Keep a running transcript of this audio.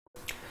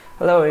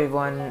Hello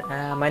everyone,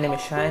 my name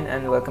is Sayan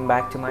and welcome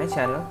back to my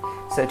channel.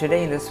 So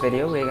today in this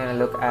video we're going to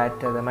look at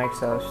the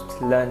Microsoft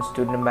Learn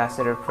Student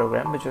Ambassador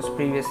program, which was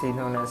previously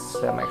known as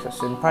Microsoft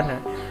Student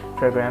Partner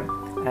program,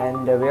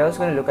 and we're also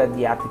going to look at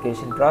the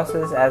application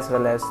process as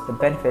well as the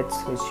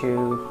benefits which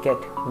you get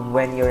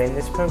when you're in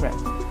this program.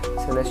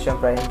 So let's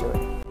jump right into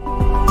it.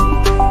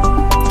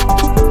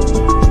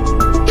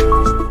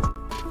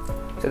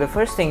 So the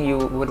first thing you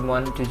would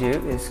want to do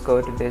is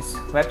go to this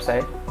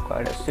website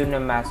called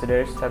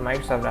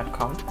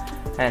studentambassadors.microsoft.com,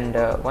 and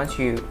once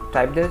you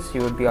type this,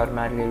 you would be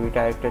automatically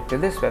redirected to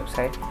this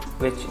website,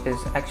 which is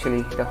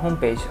actually the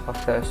homepage of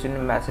the Student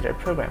Ambassador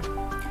program.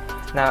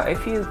 Now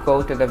if you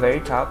go to the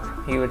very top,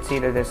 you would see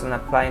that there's an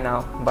Apply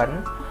Now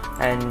button,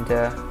 and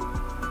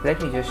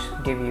let me just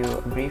give you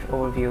a brief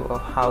overview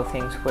of how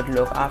things would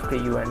look after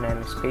you are an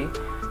MSP.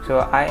 So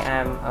I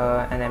am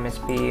an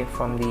MSP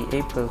from the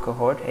April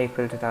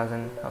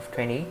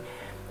 2020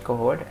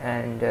 cohort,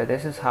 and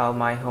this is how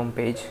my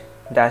homepage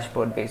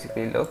dashboard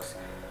basically looks.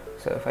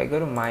 So if I go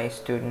to my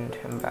student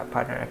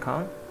partner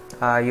account,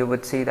 you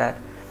would see that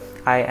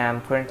I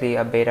am currently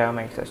a beta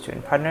Microsoft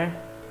Student Partner.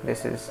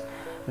 This is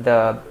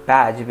the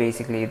badge,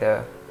 basically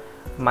the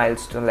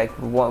milestone, like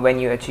when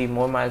you achieve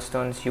more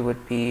milestones you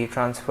would be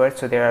transferred.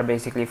 So there are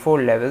basically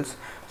 4 levels.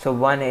 So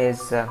one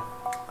is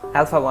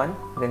Alpha 1,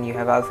 then you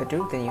have Alpha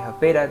 2, then you have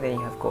Beta, then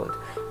you have Gold.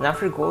 And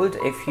after Gold,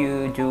 if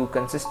you do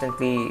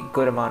consistently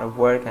good amount of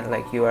work and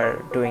like you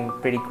are doing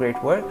pretty great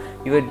work,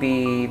 you would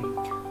be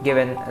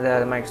given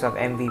the Microsoft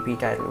MVP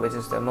title, which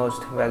is the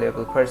most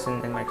valuable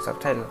person in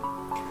Microsoft title.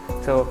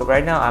 So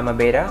right now I'm a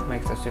Beta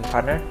Microsoft Student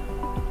Partner,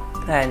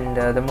 and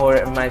the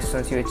more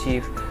milestones you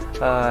achieve,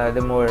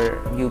 the more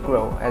you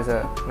grow as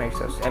a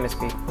Microsoft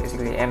MSP,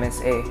 basically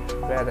MSA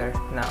rather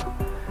now.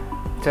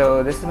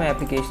 So this is my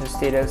application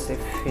status. If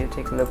you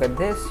take a look at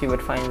this, you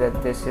would find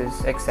that this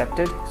is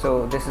accepted.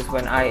 So this is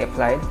when I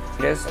applied.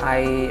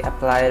 I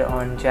applied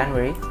on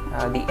January,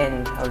 the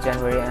end of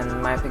January,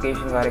 and my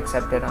application got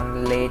accepted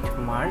on late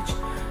March,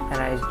 and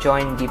I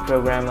joined the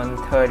program on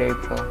 3rd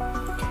April.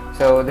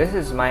 So this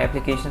is my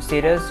application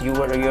status.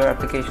 Your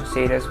application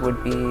status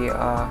would be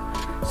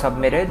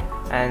submitted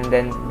and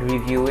then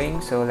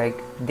reviewing. So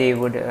like they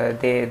would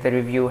the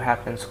review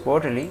happens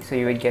quarterly, so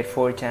you would get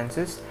 4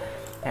 chances.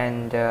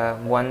 And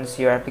once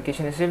your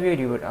application is reviewed,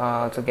 you would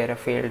also get a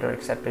failed or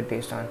accepted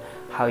based on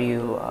how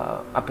you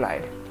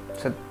applied.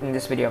 So in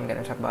this video I'm going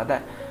to talk about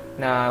that.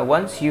 Now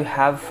once you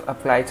have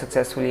applied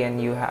successfully and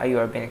you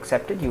have been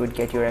accepted, you would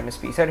get your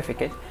MSP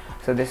certificate.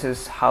 So this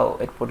is how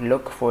it would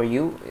look for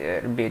you.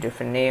 It would be a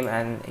different name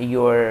and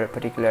your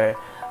particular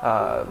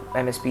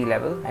MSP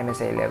level,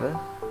 MSA level.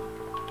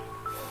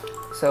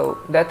 So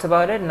that's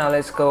about it. Now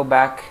let's go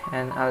back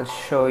and I'll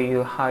show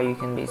you how you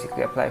can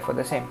basically apply for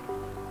the same.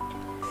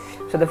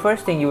 So the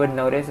first thing you would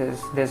notice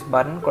is this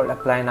button called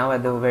Apply Now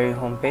at the very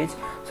home page.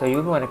 So you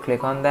would want to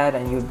click on that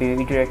and you'd be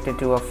redirected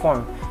to a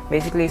form.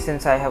 Basically,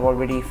 since I have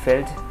already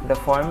filled the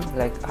form,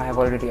 like I have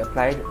already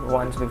applied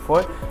once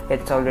before,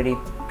 it's already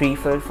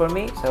pre-filled for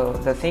me. So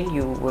the thing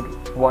you would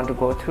want to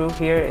go through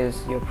here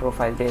is your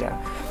profile data.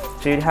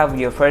 So you'd have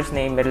your first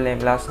name, middle name,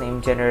 last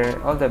name, gender,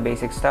 all the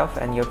basic stuff,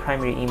 and your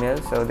primary email.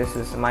 So this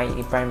is my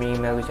primary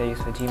email which I use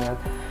for Gmail.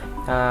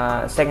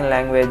 Second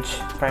language,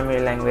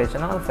 primary language,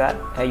 and all of that,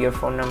 your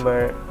phone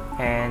number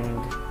and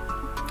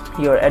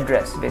your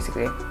address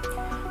basically.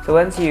 So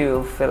once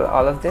you fill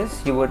all of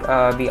this, you would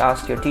be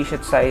asked your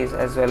t-shirt size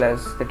as well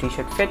as the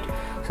t-shirt fit.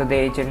 So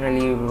they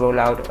generally roll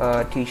out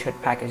a t-shirt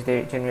package.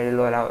 They generally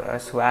roll out a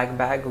swag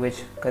bag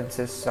which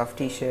consists of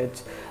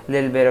t-shirts, a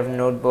little bit of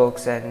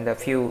notebooks, and a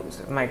few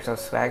Microsoft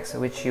swags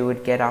which you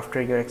would get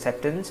after your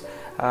acceptance,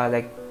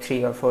 like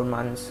 3 or 4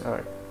 months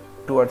or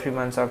 2 or 3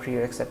 months after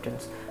your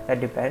acceptance. That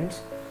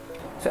depends.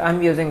 So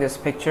I'm using this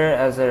picture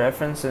as a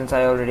reference since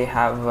I already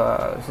have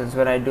since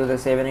when I do the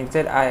save and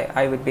exit,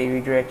 I would be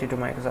redirected to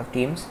Microsoft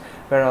Teams,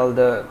 where all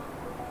the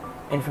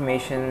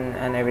information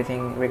and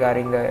everything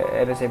regarding the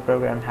MSA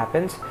program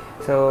happens.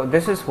 So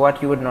this is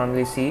what you would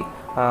normally see.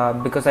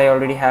 Because I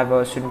already have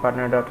a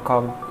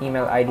studentpartner.com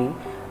email ID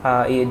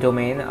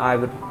domain, I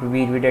would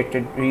be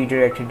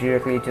redirected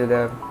directly to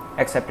the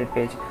accepted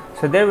page.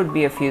 So there would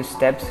be a few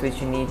steps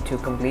which you need to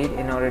complete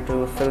in order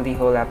to fill the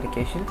whole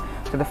application.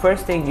 So the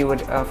first thing you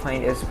would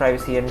find is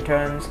privacy and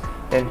terms,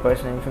 then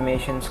personal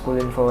information, school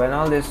info, and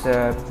all these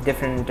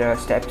different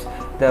steps.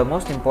 The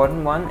most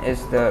important one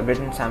is the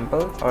written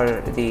sample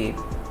or the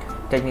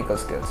technical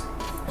skills.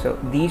 So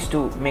these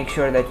two, make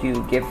sure that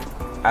you give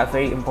a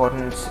very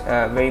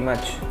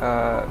much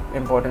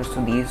importance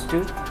to these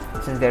two,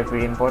 since they're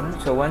pretty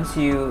important. So once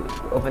you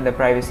open the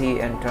privacy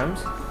and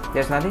terms,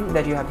 there's nothing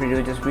that you have to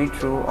do, just read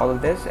through all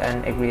of this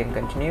and agree and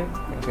continue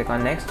and click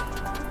on next.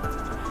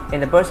 In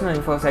the personal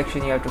info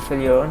section, you have to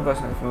fill your own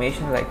personal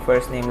information like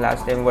first name,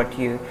 last name, what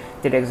you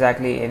did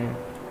exactly in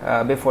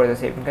before the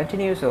save and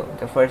continue. So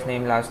the first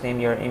name, last name,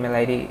 your email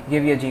ID,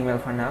 give your Gmail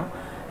for now,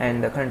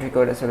 and the country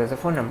code as well as a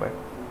phone number.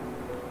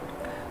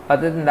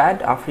 Other than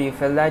that, after you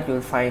fill that,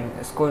 you'll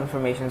find school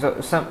information. So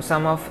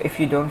if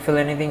you don't fill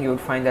anything, you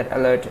would find that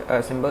alert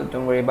symbol.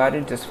 Don't worry about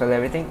it, just fill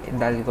everything,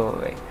 that'll go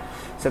away.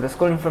 So the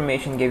school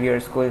information give your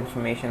school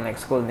information like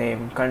school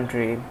name,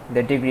 country,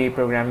 the degree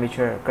program which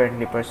you're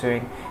currently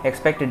pursuing,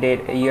 expected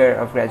date, year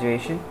of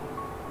graduation,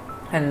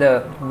 and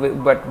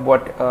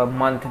what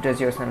month does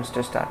your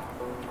semester start.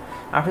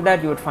 After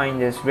that, you would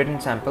find this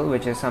written sample,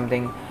 which is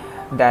something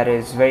that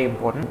is very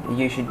important.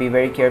 You should be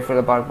very careful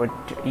about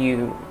what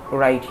you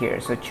write here,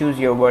 so choose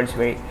your words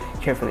very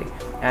carefully,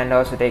 and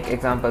also take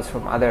examples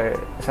from other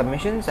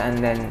submissions and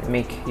then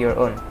make your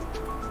own.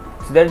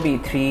 So there'll be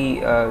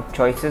three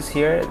choices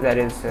here, that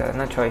is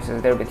not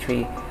choices, there'll be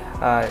three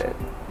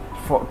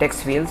for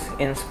text fields: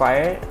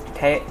 inspire,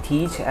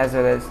 teach, as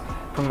well as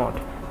promote.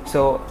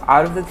 So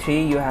out of the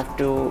three,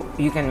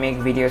 you can make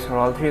videos for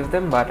all three of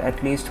them, but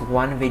at least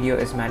one video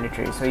is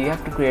mandatory. So you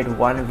have to create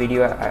one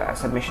video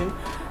submission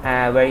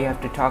where you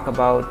have to talk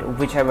about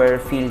whichever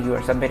field you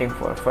are submitting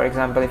for. For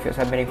example, if you're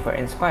submitting for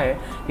inspire,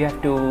 you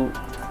have to,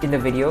 in the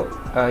video,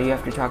 you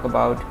have to talk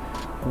about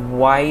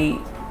why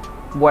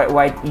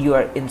you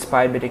are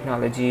inspired by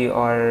technology,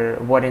 or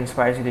what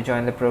inspires you to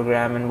join the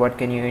program, and what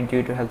can you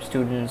do to help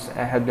students,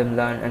 help them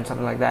learn, and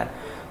something like that.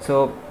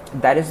 So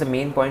that is the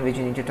main point which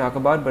you need to talk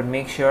about. But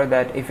make sure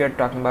that if you're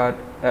talking about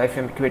if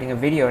you're creating a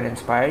video on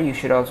inspire, you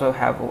should also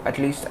have at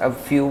least a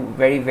few,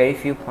 very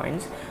few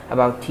points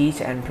about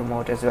teach and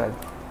promote as well.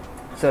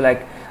 So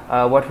like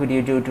what would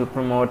you do to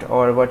promote,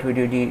 or what would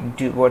you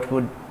do, what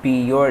would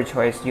be your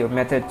choice, your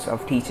methods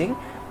of teaching.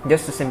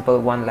 Just a simple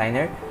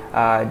one-liner.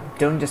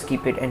 Don't just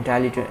keep it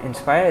entirely to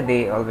inspire.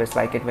 They always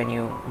like it when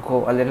you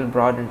go a little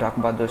broad and talk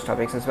about those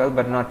topics as well,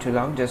 but not too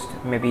long, just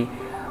maybe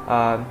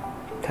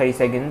 30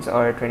 seconds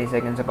or 20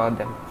 seconds about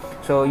them.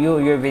 So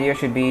your video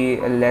should be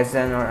less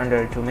than or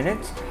under 2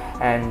 minutes,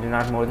 and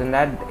not more than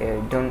that.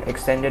 Don't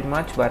extend it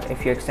much, but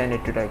if you extend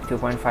it to like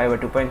 2.5 or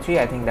 2.3,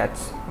 I think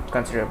that's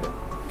considerable.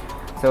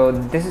 So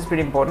this is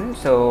pretty important.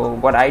 So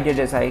what I did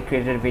is I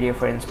created a video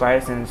for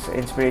inspire, since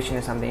inspiration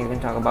is something you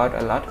can talk about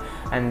a lot,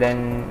 and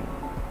then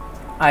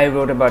I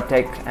wrote about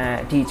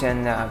teach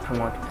and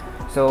promote.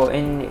 So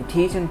in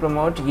teach and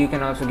promote, you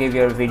can also give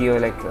your video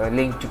like a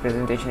link to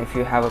presentation if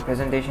you have a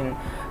presentation,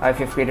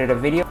 if you've created a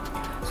video.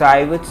 So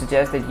I would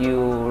suggest that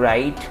you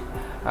write,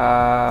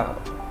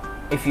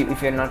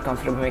 if you're not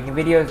comfortable making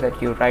videos,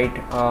 that you write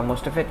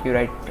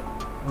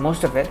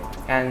most of it,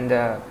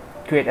 and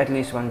create at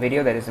least one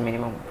video. That is the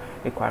minimum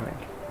requirement.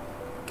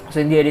 So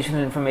in the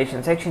additional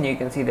information section, you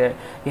can see that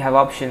you have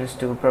options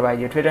to provide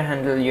your Twitter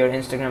handle, your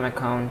Instagram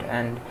account,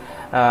 and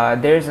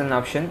there is an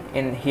option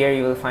in here.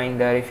 You will find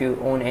that if you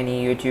own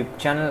any YouTube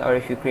channel, or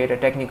if you create a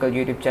technical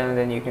YouTube channel,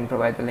 then you can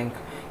provide the link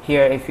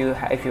here. If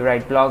you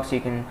write blogs,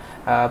 you can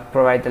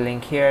provide the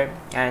link here.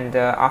 And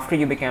after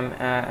you become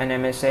an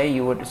MSA,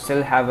 you would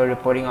still have a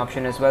reporting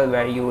option as well,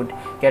 where you would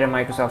get a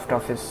Microsoft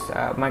Office,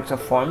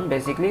 Microsoft form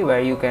basically,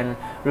 where you can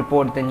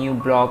report the new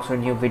blogs or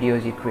new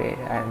videos you create,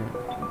 and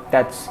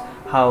that's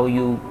how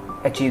you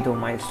achieve those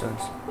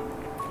milestones.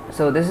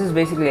 So this is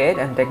basically it.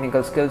 And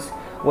technical skills,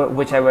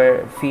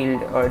 whichever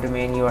field or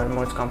domain you are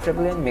most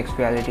comfortable in, mixed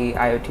reality,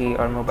 IoT,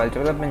 or mobile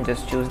development,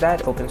 just choose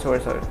that, open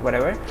source or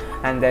whatever.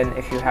 And then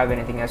if you have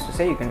anything else to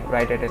say, you can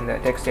write it in the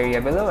text area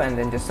below, and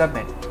then just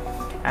submit.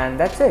 And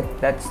that's it.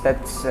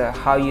 That's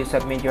how you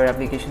submit your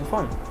application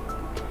form.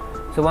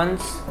 So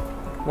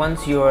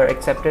once you are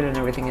accepted and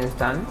everything is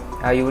done,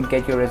 you would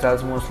get your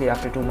results mostly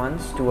after 2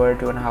 months, 2 or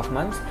 2.5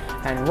 months.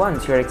 And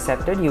once you're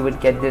accepted, you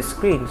would get this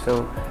screen.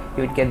 So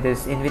you would get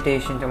this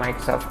invitation to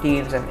Microsoft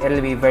Teams, and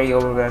it'll be very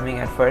overwhelming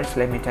at first,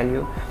 let me tell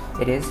you.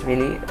 It is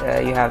really.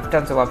 You have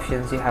tons of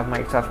options. You have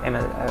Microsoft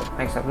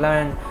Microsoft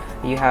Learn.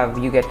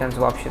 You get tons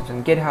of options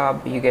on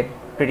GitHub. You get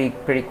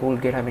pretty cool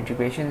GitHub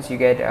integrations. You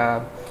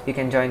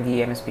can join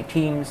the MSP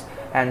Teams,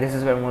 and this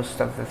is where most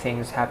of the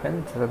things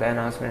happen, so the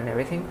announcement and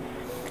everything.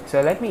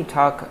 So let me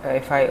talk.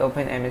 If I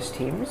open MS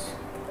Teams,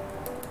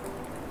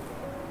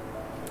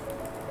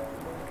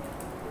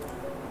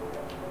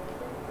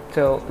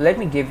 so let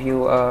me give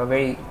you a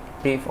very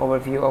brief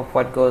overview of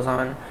what goes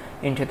on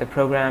into the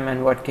program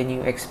and what can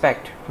you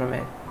expect from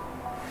it.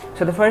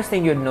 So the first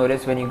thing you'd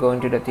notice when you go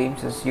into the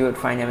Teams is you would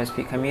find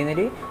MSP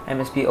Community,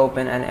 MSP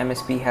Open, and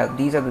MSP Help.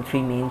 These are the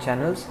three main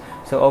channels.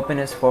 So Open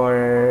is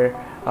for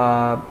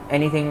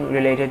anything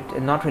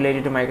not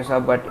related to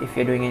Microsoft, but if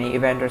you're doing any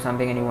event or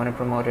something and you want to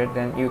promote it,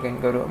 then you can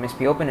go to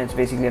MSP Open. It's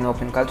basically an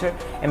open culture.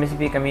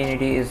 MSP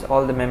Community is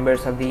all the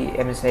members of the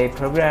MSA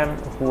program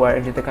who are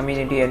into the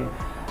community, and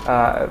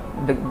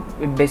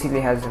it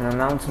basically has an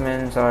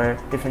announcements or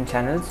different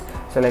channels.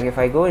 So like if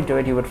I go into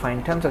it, you would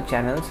find tons of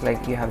channels.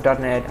 Like you have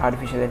 .NET,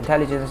 Artificial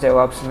Intelligence,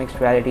 DevOps, Mixed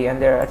Reality,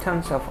 and there are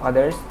tons of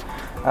others.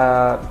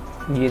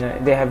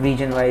 They have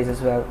region wise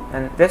as well,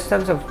 and there's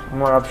tons of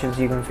more options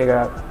you can figure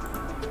out.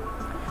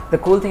 The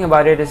cool thing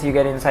about it is you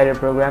get insider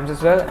programs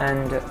as well,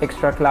 and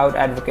extra cloud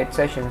advocate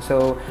sessions.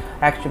 So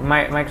actually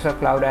Microsoft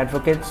Cloud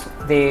Advocates,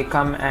 they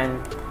come and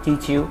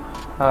teach you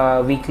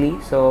weekly.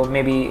 So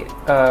maybe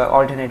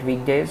alternate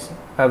weekdays,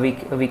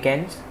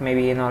 weekends,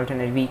 maybe in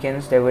alternate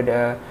weekends they would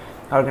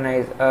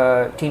organize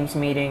a Teams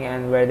meeting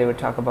and where they would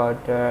talk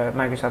about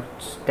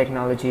Microsoft's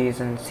technologies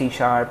and C#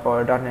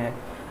 or .NET,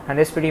 and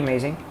it's pretty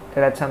amazing.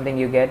 So that's something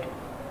you get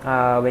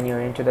when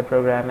you're into the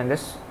program, and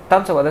there's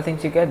tons of other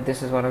things you get.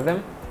 This is one of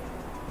them.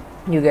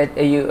 You get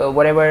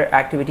whatever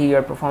activity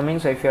you're performing.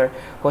 So if you're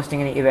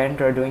hosting any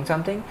event or doing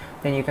something,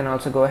 then you can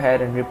also go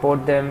ahead and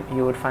report them.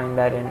 You would find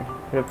that in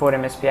report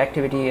MSP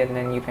activity, and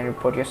then you can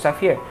report your stuff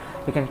here.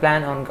 You can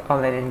plan on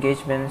online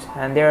engagements,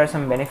 and there are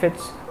some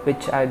benefits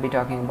which I'll be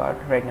talking about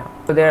right now.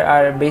 So there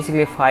are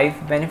basically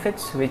 5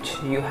 benefits which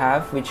you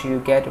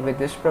get with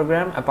this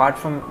program. Apart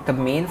from the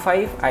main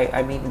 5,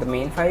 I mean the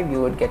main 5,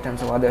 you would get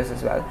tons of others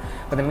as well,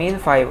 but the main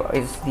 5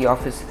 is the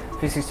Office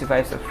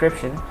 365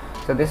 subscription.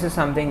 So this is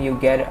something you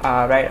get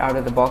right out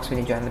of the box when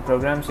you join the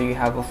program. So you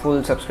have a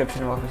full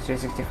subscription of Office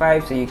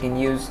 365, so you can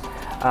use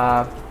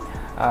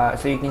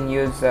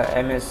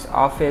MS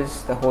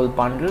Office, the whole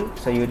bundle.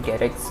 So you would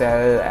get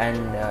Excel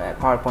and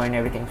PowerPoint,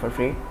 everything for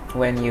free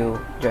when you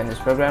join this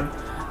program.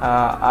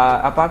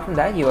 Apart from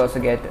that, you also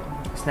get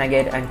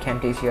Snagit and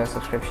Camtasia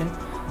subscription.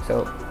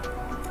 So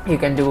you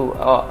can do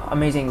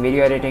amazing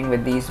video editing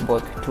with these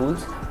both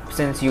tools.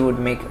 Since you're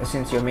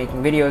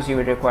making videos, you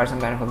would require some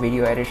kind of a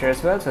video editor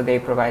as well, so they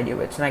provide you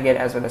with Snagit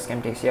as well as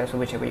Camtasia, so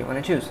whichever you want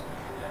to choose.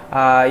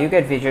 You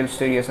get Visual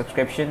Studio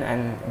subscription,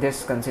 and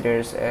this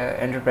considers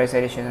Enterprise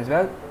Edition as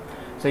well.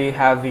 So you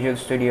have Visual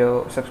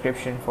Studio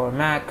subscription for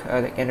Mac,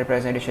 the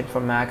Enterprise Edition for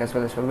Mac as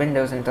well as for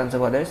Windows, and tons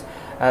of others.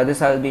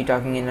 This I'll be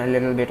talking in a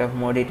little bit of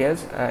more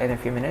details in a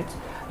few minutes.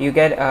 You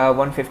get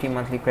 150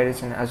 monthly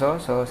credits in Azure.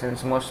 So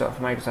since most of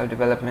Microsoft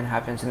development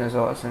happens in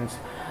Azure, since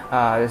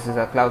this is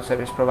a cloud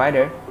service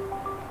provider,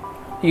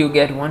 you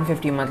get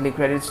 150 monthly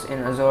credits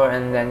in Azure,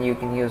 and then you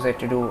can use it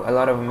to do a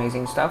lot of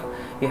amazing stuff.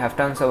 You have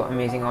tons of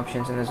amazing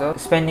options in Azure.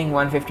 Spending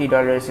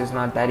 $150 is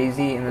not that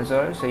easy in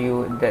Azure, so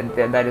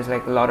that is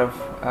like a lot of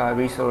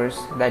resource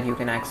that you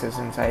can access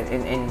inside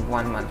in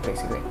 1 month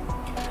basically.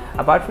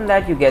 Apart from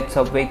that, you get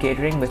Subway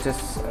catering, which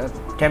is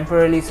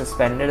temporarily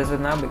suspended as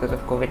of now because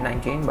of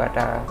COVID-19, but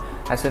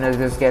as soon as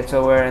this gets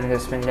over and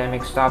this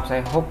pandemic stops,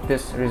 I hope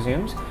this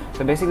resumes.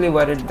 So basically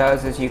what it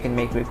does is you can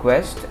make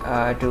requests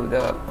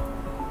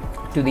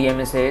to the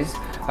MSAs,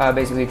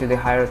 basically to the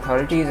higher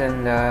authorities,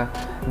 and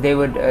they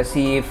would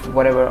see if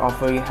whatever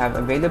offer you have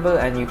available,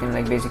 and you can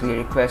like basically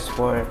request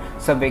for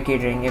Subway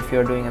catering if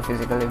you're doing a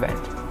physical event.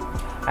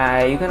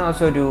 You can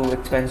also do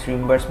expense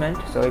reimbursement.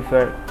 So if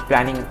you're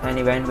planning an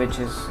event which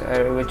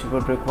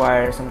would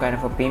require some kind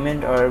of a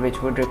payment, or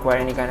which would require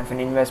any kind of an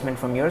investment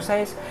from your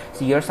side,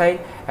 you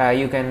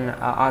can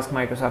ask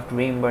Microsoft to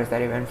reimburse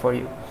that event for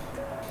you.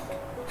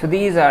 So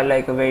these are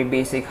like a very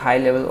basic high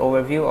level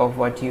overview of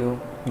what you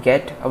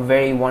get, a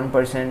very 1%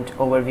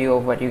 overview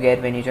of what you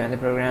get when you join the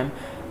program.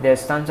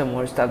 There's tons of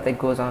more stuff that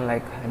goes on,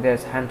 like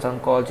there's hands-on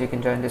calls, you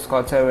can join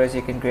Discord servers,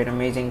 you can create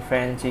amazing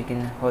friends, you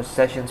can host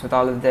sessions with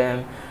all of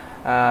them,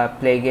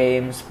 play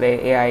games, play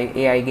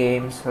AI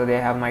games. So they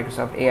have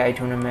Microsoft AI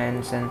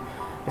tournaments, and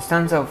there's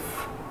tons of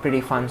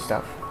pretty fun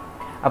stuff.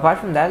 Apart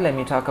from that, let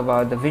me talk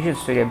about the Visual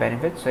Studio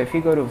benefits. So if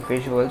you go to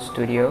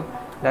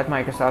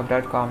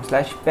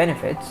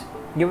visualstudio.microsoft.com/benefits,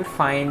 you would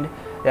find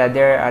that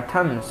there are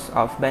tons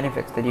of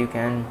benefits that you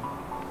can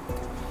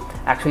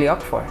actually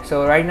opt for.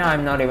 So right now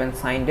I'm not even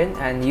signed in,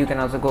 and you can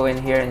also go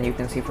in here and you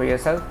can see for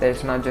yourself that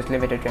it's not just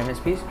limited to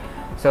MSPs.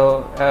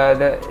 So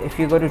if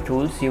you go to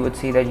tools, you would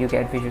see that you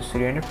get Visual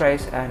Studio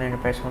Enterprise and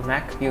Enterprise for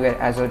Mac. You get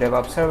Azure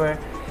DevOps Server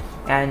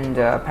and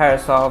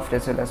Parasoft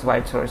as well as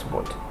White Source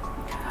both.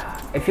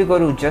 If you go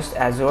to just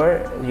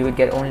Azure, you would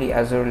get only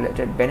Azure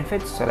related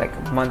benefits. So like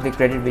monthly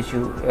credit, which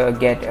you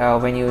get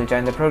when you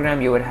join the program,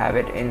 you would have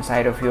it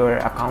inside of your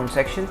account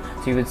section.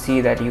 So you would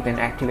see that you can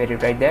activate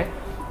it right there.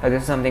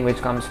 This is something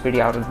which comes pretty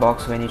out of the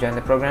box when you join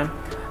the program.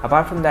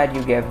 Apart from that,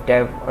 you get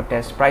dev or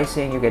test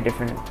pricing. You get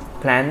different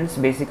plans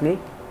basically.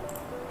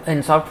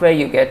 In software,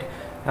 you get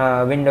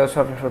Windows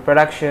software for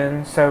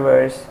production,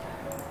 servers.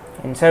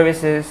 In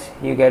services,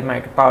 you get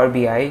Power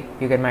BI,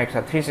 you get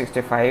Microsoft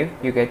 365,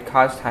 you get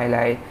Cast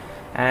Highlight,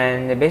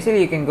 and basically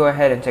you can go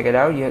ahead and check it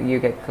out. You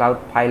get Cloud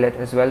Pilot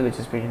as well, which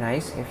is pretty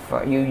nice. If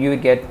you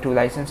would get 2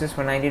 licenses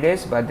for 90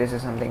 days, but this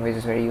is something which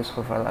is very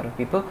useful for a lot of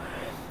people.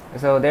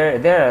 So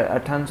there are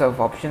tons of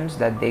options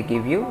that they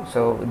give you.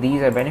 So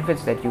these are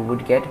benefits that you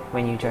would get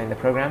when you join the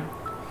program.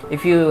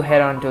 If you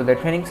head on to the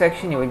training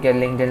section, you would get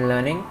LinkedIn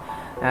Learning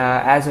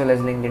as well as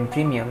LinkedIn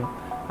Premium.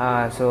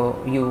 So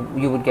you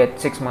would get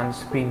 6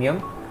 months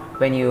premium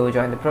when you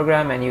join the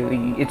program, and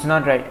it's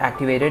not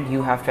activated,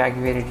 you have to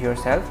activate it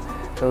yourself.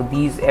 So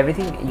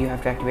everything you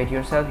have to activate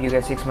yourself. You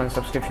get 6 months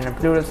subscription on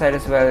Pluralsight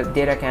as well,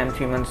 Datacam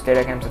 3 months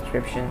Datacam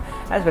subscription,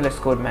 as well as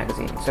Code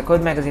Magazine. So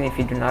Code Magazine, if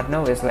you do not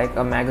know, is like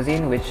a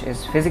magazine which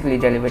is physically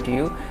delivered to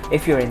you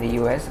if you're in the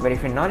US, but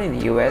if you're not in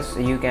the US,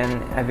 you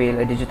can avail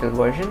a digital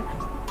version.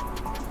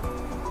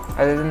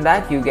 Other than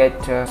that, you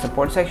get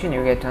support section.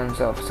 You get tons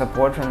of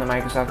support from the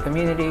Microsoft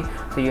community.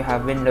 So you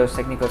have Windows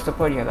technical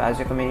support, you have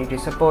Azure community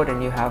support,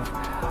 and you have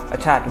a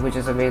chat which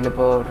is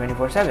available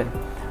 24/7.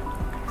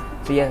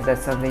 So yes,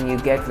 that's something you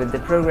get with the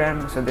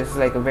program. So this is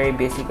like a very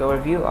basic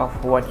overview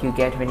of what you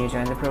get when you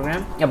join the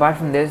program. Apart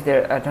from this,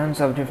 there are tons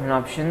of different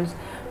options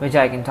which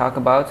I can talk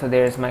about. So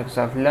there is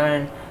Microsoft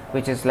Learn,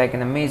 which is like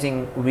an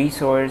amazing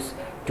resource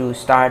to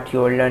start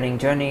your learning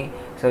journey.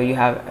 So you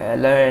have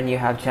Learn, you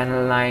have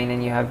Channel 9,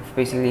 and you have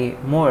basically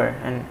more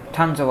and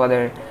tons of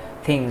other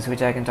things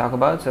which I can talk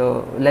about.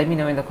 So let me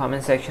know in the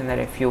comment section that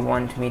if you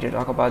want me to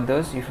talk about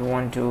those, if you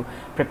want to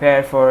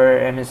prepare for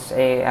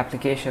MSA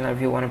application, or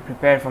if you want to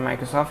prepare for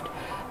Microsoft,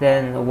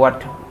 then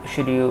what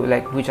should you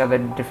like, which are the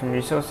different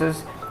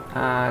resources.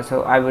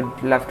 So I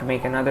would love to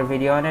make another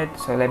video on it,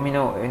 so let me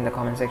know in the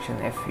comment section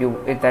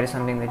if that is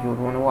something that you would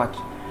want to watch.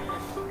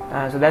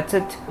 So that's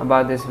it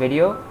about this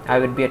video. I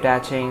would be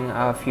attaching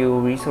a few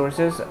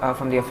resources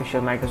from the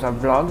official Microsoft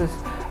blogs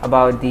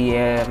about the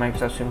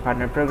Microsoft Student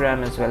Partner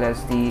Program, as well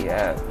as the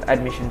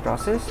admission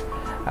process.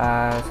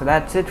 So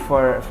that's it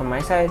from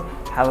my side.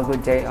 Have a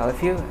good day, all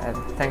of you, and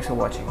thanks for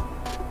watching.